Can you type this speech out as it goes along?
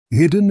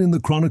Hidden in the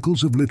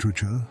chronicles of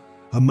literature,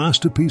 a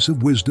masterpiece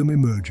of wisdom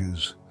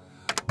emerges.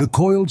 The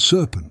Coiled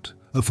Serpent,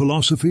 a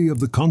philosophy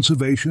of the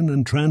conservation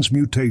and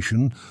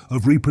transmutation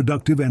of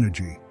reproductive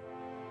energy.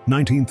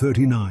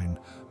 1939,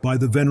 by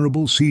the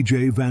Venerable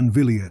C.J. Van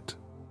Vliet.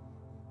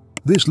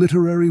 This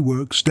literary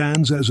work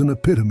stands as an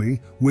epitome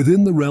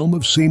within the realm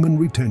of semen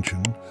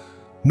retention,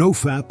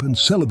 NoFap and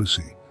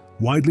celibacy,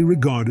 widely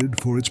regarded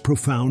for its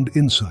profound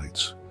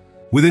insights.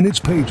 Within its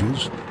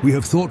pages, we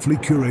have thoughtfully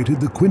curated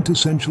the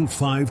quintessential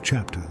 5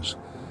 chapters,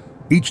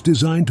 each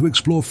designed to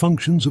explore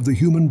functions of the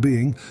human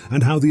being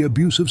and how the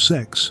abuse of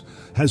sex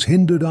has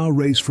hindered our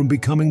race from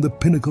becoming the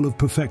pinnacle of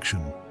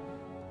perfection,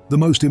 the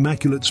most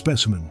immaculate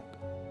specimen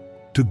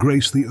to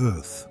grace the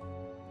earth.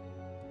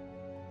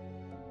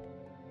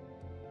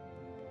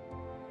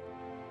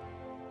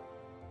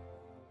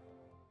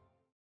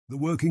 The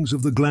workings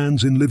of the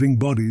glands in living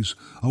bodies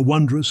are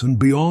wondrous and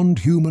beyond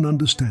human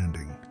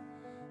understanding.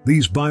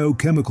 These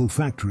biochemical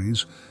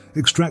factories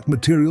extract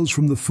materials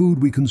from the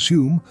food we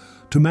consume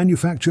to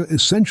manufacture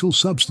essential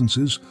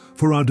substances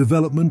for our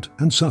development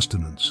and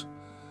sustenance.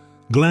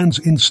 Glands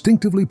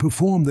instinctively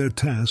perform their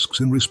tasks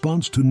in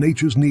response to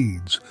nature's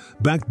needs,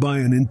 backed by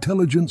an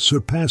intelligence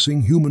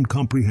surpassing human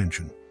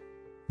comprehension.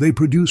 They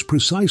produce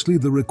precisely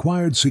the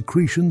required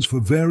secretions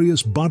for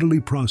various bodily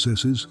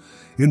processes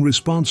in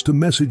response to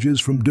messages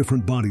from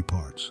different body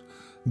parts.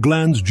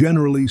 Glands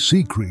generally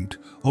secrete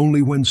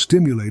only when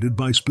stimulated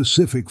by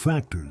specific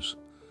factors.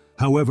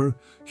 However,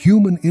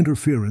 human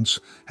interference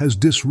has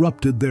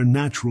disrupted their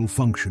natural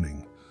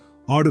functioning.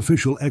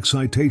 Artificial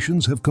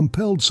excitations have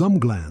compelled some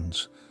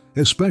glands,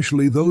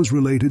 especially those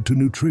related to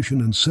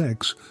nutrition and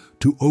sex,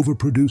 to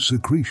overproduce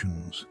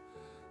secretions.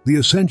 The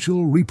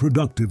essential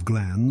reproductive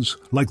glands,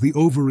 like the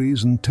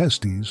ovaries and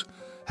testes,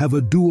 have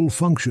a dual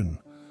function,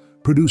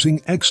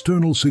 producing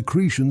external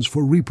secretions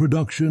for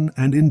reproduction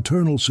and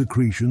internal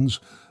secretions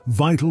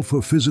vital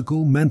for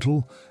physical,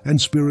 mental, and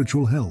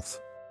spiritual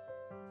health.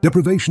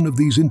 Deprivation of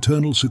these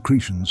internal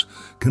secretions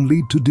can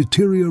lead to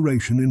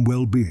deterioration in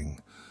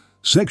well-being.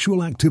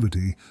 Sexual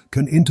activity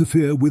can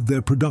interfere with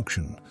their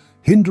production,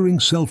 hindering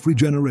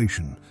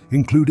self-regeneration,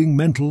 including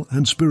mental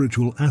and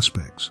spiritual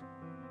aspects.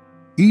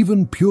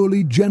 Even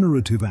purely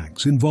generative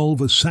acts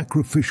involve a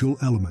sacrificial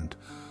element,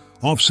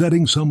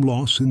 offsetting some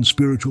loss in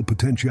spiritual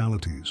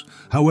potentialities.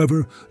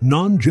 However,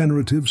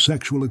 non-generative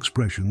sexual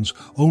expressions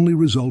only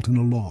result in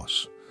a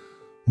loss.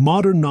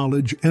 Modern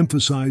knowledge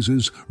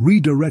emphasizes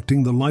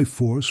redirecting the life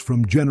force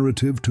from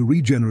generative to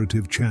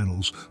regenerative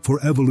channels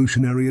for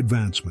evolutionary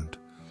advancement.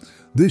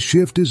 This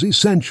shift is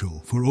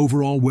essential for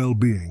overall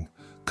well-being.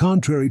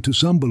 Contrary to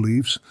some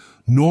beliefs,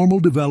 normal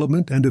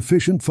development and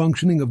efficient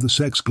functioning of the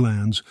sex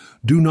glands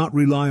do not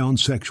rely on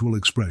sexual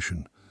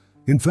expression.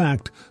 In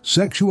fact,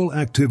 sexual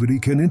activity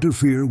can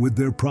interfere with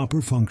their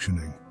proper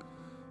functioning.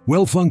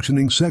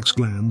 Well-functioning sex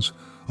glands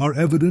are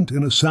evident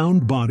in a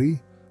sound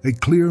body, a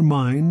clear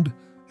mind,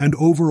 and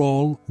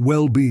overall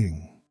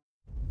well-being.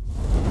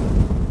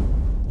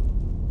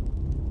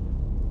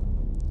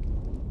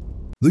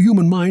 The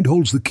human mind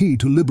holds the key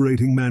to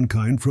liberating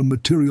mankind from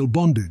material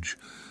bondage,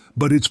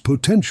 but its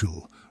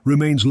potential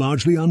remains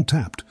largely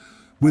untapped,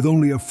 with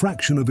only a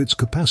fraction of its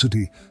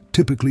capacity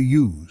typically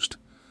used.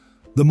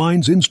 The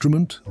mind's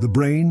instrument, the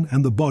brain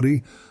and the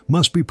body,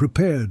 must be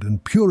prepared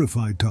and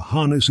purified to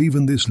harness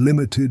even this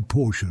limited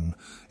portion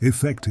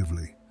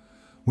effectively.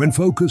 When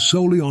focused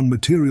solely on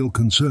material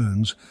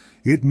concerns,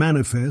 it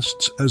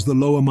manifests as the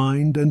lower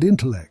mind and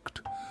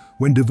intellect.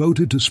 When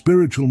devoted to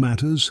spiritual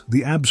matters,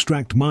 the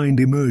abstract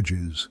mind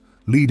emerges,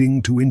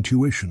 leading to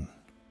intuition.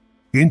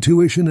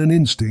 Intuition and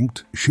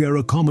instinct share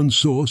a common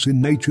source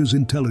in nature's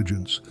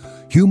intelligence.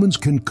 Humans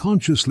can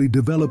consciously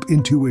develop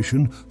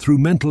intuition through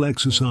mental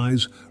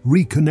exercise,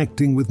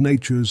 reconnecting with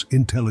nature's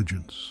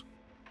intelligence.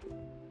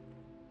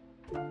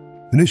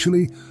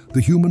 Initially,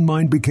 the human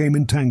mind became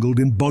entangled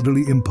in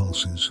bodily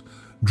impulses,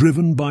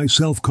 driven by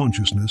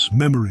self-consciousness,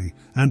 memory,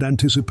 and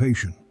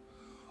anticipation.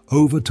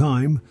 Over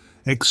time,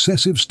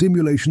 excessive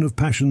stimulation of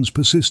passions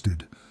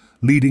persisted,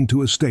 leading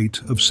to a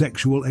state of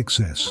sexual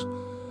excess.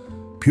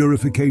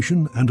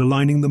 Purification and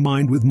aligning the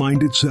mind with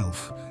mind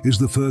itself is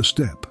the first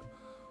step,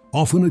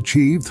 often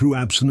achieved through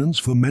abstinence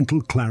for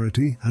mental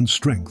clarity and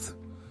strength.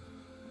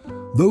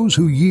 Those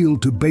who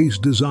yield to base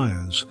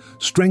desires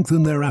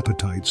strengthen their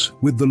appetites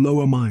with the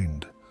lower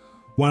mind,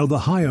 while the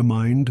higher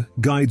mind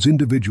guides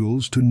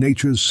individuals to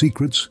nature's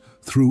secrets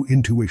through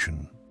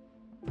intuition.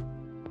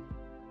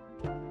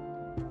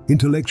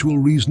 Intellectual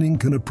reasoning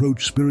can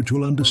approach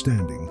spiritual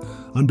understanding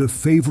under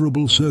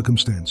favorable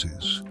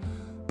circumstances,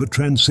 but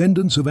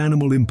transcendence of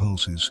animal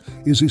impulses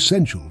is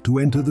essential to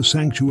enter the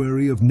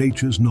sanctuary of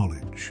nature's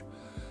knowledge.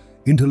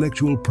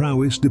 Intellectual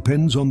prowess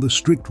depends on the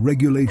strict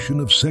regulation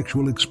of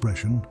sexual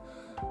expression,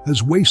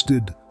 as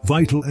wasted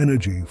vital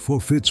energy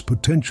forfeits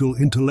potential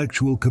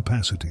intellectual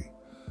capacity.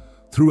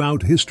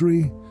 Throughout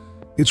history,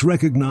 it's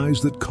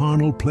recognized that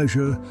carnal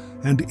pleasure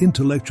and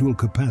intellectual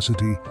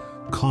capacity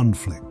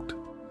conflict.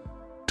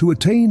 To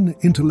attain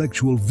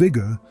intellectual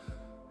vigor,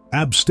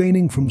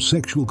 abstaining from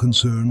sexual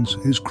concerns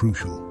is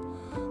crucial.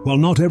 While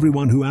not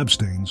everyone who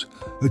abstains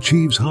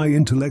achieves high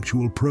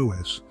intellectual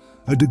prowess,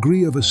 a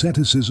degree of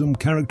asceticism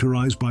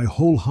characterized by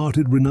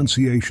wholehearted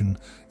renunciation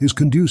is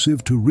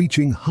conducive to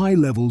reaching high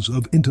levels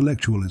of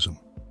intellectualism.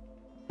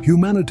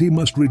 Humanity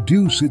must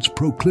reduce its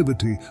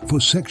proclivity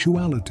for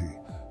sexuality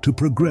to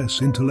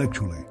progress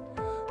intellectually.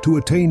 To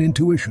attain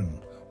intuition,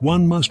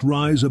 one must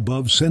rise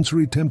above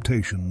sensory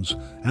temptations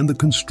and the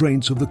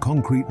constraints of the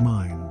concrete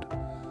mind.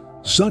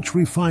 Such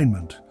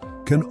refinement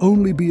can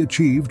only be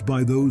achieved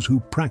by those who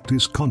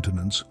practice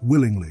continence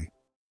willingly.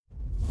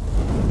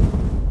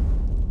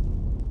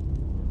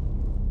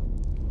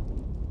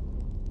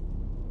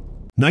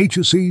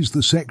 Nature sees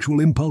the sexual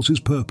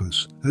impulse's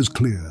purpose as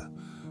clear: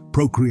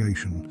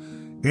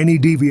 procreation. Any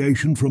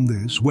deviation from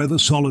this, whether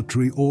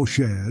solitary or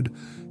shared,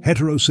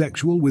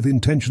 heterosexual with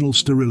intentional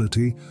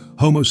sterility,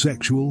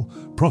 homosexual,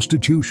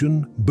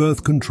 prostitution,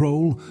 birth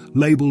control,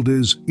 labeled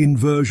as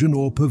inversion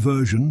or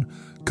perversion,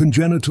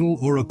 congenital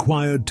or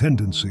acquired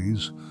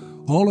tendencies,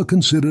 all are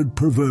considered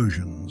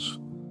perversions.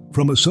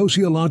 From a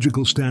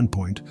sociological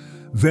standpoint,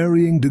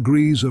 varying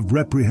degrees of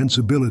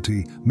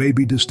reprehensibility may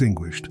be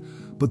distinguished,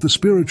 but the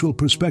spiritual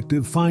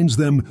perspective finds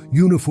them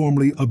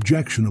uniformly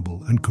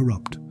objectionable and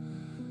corrupt.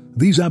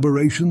 These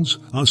aberrations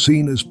are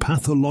seen as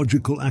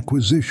pathological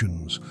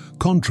acquisitions,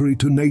 contrary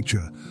to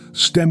nature,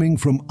 stemming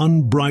from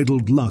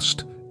unbridled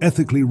lust,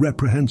 ethically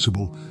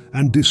reprehensible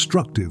and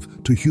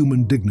destructive to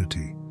human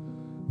dignity.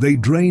 They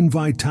drain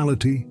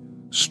vitality,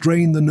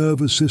 strain the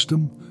nervous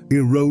system,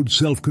 erode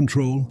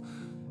self-control,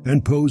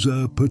 and pose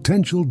a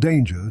potential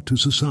danger to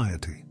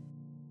society.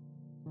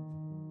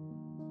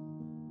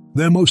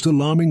 Their most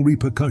alarming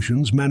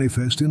repercussions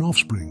manifest in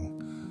offspring,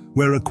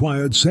 where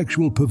acquired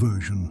sexual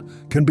perversion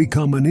can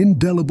become an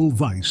indelible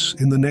vice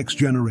in the next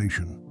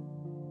generation.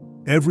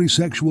 Every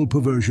sexual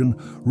perversion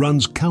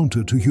runs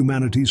counter to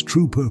humanity's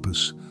true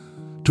purpose: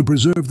 to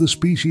preserve the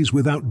species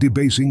without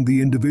debasing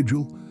the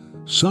individual.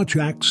 Such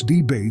acts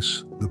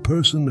debase the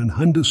person and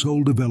hinder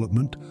soul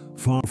development,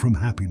 far from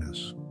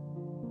happiness.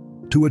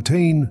 To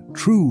attain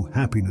true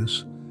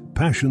happiness,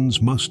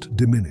 passions must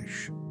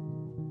diminish.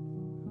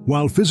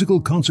 While physical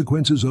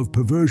consequences of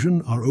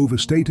perversion are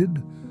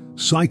overstated,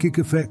 psychic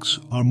effects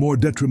are more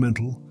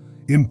detrimental,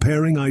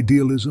 impairing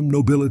idealism,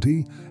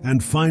 nobility,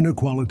 and finer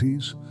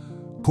qualities,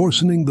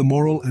 coarsening the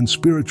moral and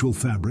spiritual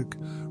fabric,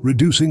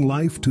 reducing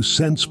life to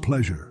sense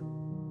pleasure.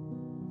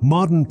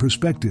 Modern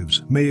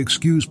perspectives may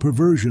excuse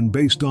perversion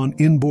based on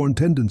inborn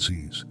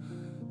tendencies,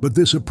 but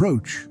this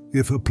approach,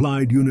 if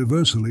applied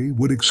universally,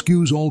 would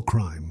excuse all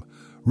crime.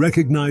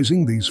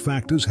 Recognizing these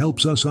factors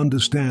helps us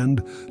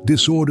understand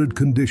disordered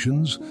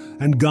conditions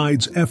and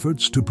guides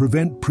efforts to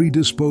prevent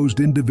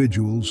predisposed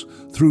individuals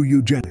through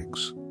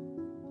eugenics.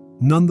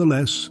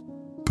 Nonetheless,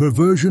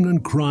 perversion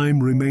and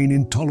crime remain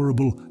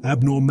intolerable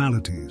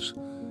abnormalities,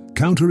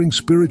 countering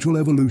spiritual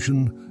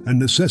evolution and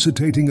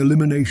necessitating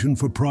elimination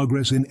for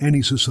progress in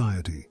any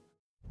society.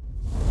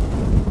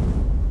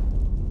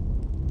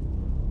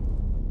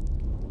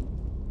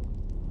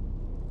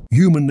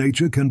 Human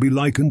nature can be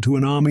likened to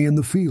an army in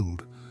the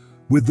field,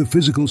 with the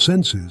physical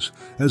senses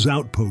as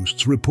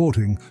outposts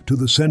reporting to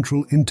the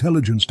Central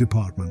Intelligence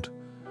Department.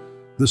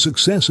 The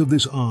success of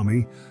this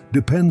army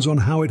depends on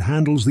how it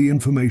handles the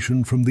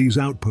information from these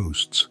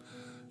outposts.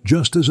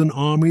 Just as an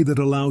army that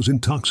allows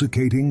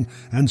intoxicating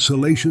and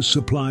salacious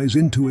supplies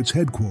into its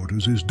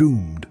headquarters is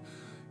doomed,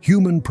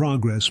 human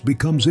progress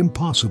becomes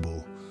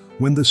impossible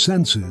when the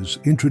senses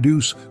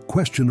introduce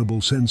questionable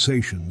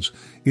sensations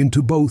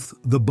into both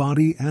the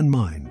body and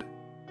mind.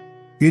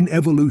 In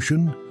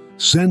evolution,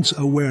 sense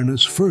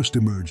awareness first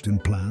emerged in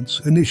plants,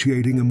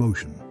 initiating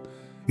emotion.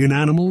 In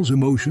animals,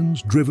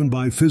 emotions, driven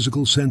by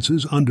physical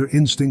senses under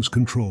instinct's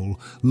control,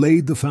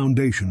 laid the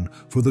foundation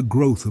for the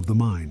growth of the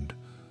mind.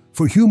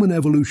 For human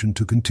evolution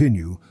to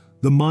continue,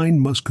 the mind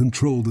must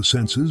control the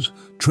senses,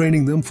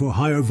 training them for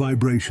higher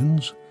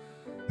vibrations,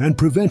 and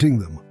preventing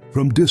them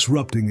from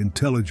disrupting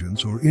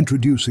intelligence or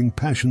introducing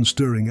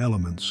passion-stirring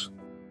elements.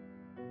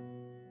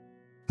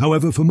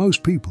 However, for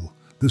most people,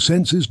 the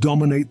senses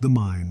dominate the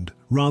mind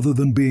rather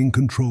than being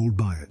controlled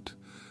by it.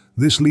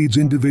 This leads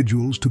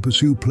individuals to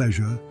pursue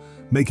pleasure,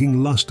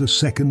 making lust a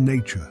second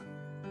nature.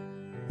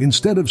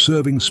 Instead of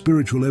serving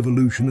spiritual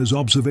evolution as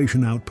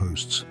observation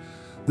outposts,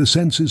 the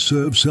senses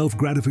serve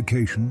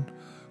self-gratification,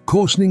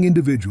 coarsening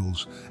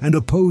individuals and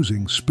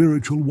opposing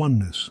spiritual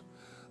oneness.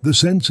 The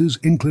senses'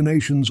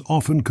 inclinations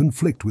often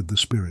conflict with the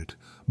spirit,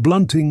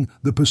 blunting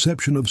the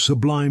perception of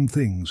sublime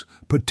things,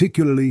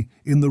 particularly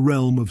in the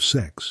realm of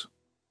sex.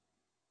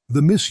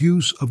 The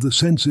misuse of the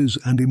senses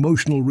and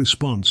emotional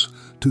response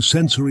to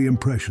sensory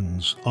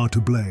impressions are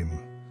to blame.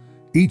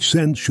 Each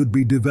sense should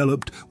be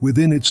developed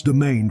within its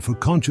domain for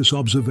conscious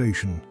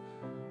observation,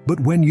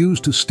 but when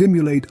used to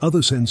stimulate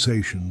other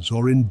sensations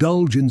or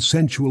indulge in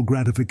sensual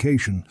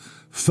gratification,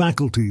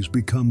 faculties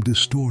become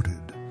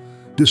distorted.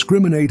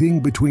 Discriminating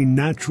between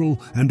natural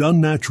and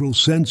unnatural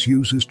sense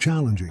use is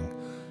challenging,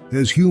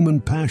 as human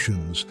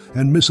passions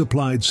and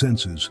misapplied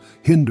senses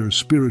hinder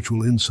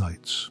spiritual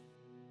insights.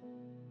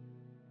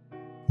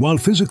 While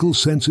physical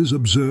senses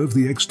observe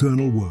the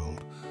external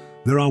world,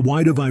 There are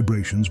wider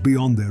vibrations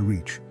beyond their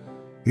reach.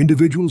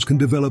 Individuals can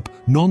develop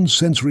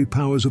non-sensory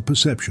powers of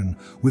perception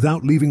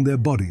without leaving their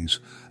bodies,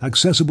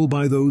 accessible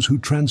by those who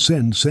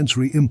transcend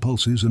sensory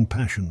impulses and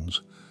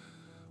passions.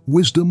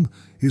 Wisdom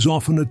is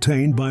often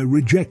attained by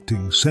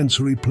rejecting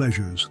sensory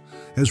pleasures,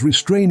 as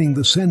restraining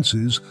the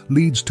senses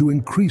leads to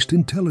increased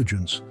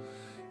intelligence.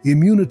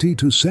 Immunity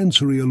to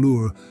sensory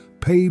allure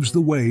paves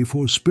the way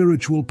for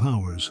spiritual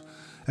powers.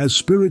 As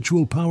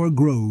spiritual power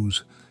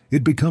grows,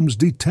 it becomes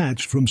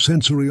detached from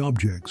sensory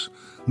objects,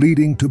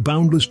 leading to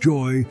boundless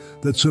joy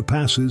that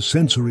surpasses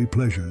sensory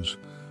pleasures.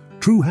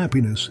 True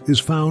happiness is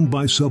found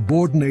by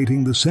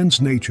subordinating the sense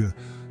nature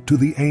to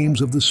the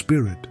aims of the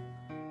spirit,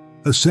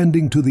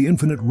 ascending to the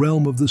infinite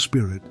realm of the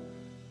spirit,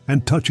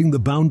 and touching the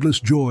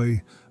boundless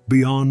joy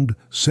beyond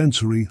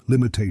sensory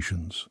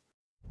limitations.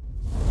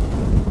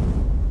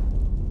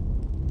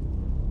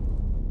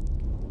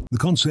 The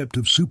concept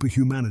of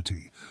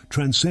superhumanity,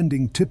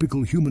 transcending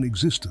typical human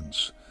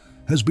existence,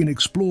 has been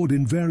explored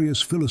in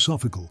various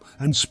philosophical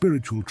and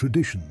spiritual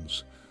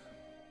traditions.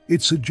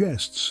 It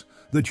suggests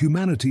that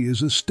humanity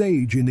is a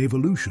stage in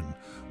evolution,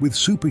 with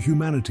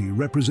superhumanity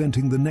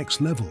representing the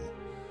next level.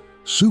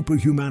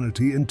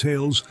 Superhumanity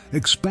entails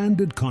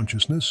expanded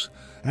consciousness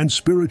and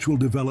spiritual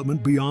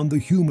development beyond the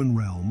human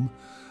realm,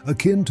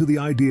 akin to the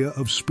idea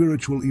of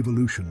spiritual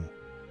evolution.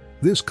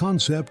 This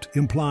concept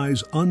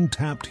implies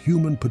untapped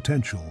human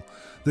potential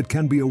that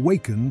can be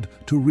awakened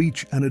to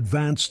reach an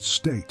advanced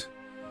state.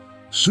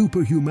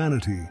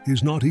 Superhumanity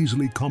is not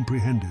easily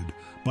comprehended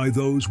by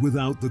those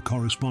without the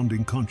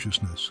corresponding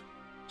consciousness.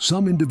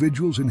 Some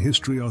individuals in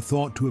history are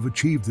thought to have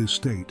achieved this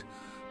state,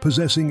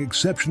 possessing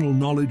exceptional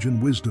knowledge and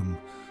wisdom,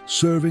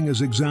 serving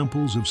as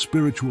examples of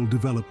spiritual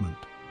development.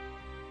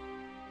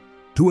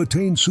 To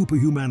attain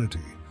superhumanity,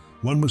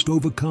 one must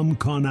overcome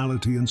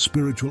carnality and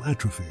spiritual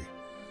atrophy,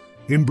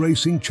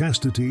 embracing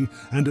chastity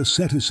and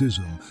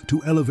asceticism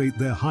to elevate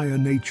their higher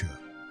nature.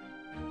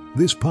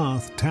 This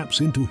path taps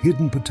into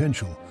hidden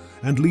potential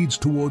and leads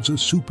towards a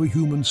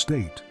superhuman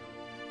state.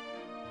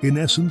 In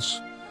essence,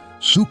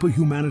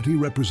 superhumanity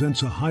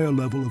represents a higher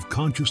level of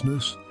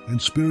consciousness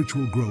and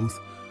spiritual growth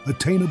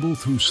attainable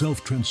through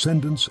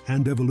self-transcendence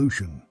and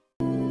evolution.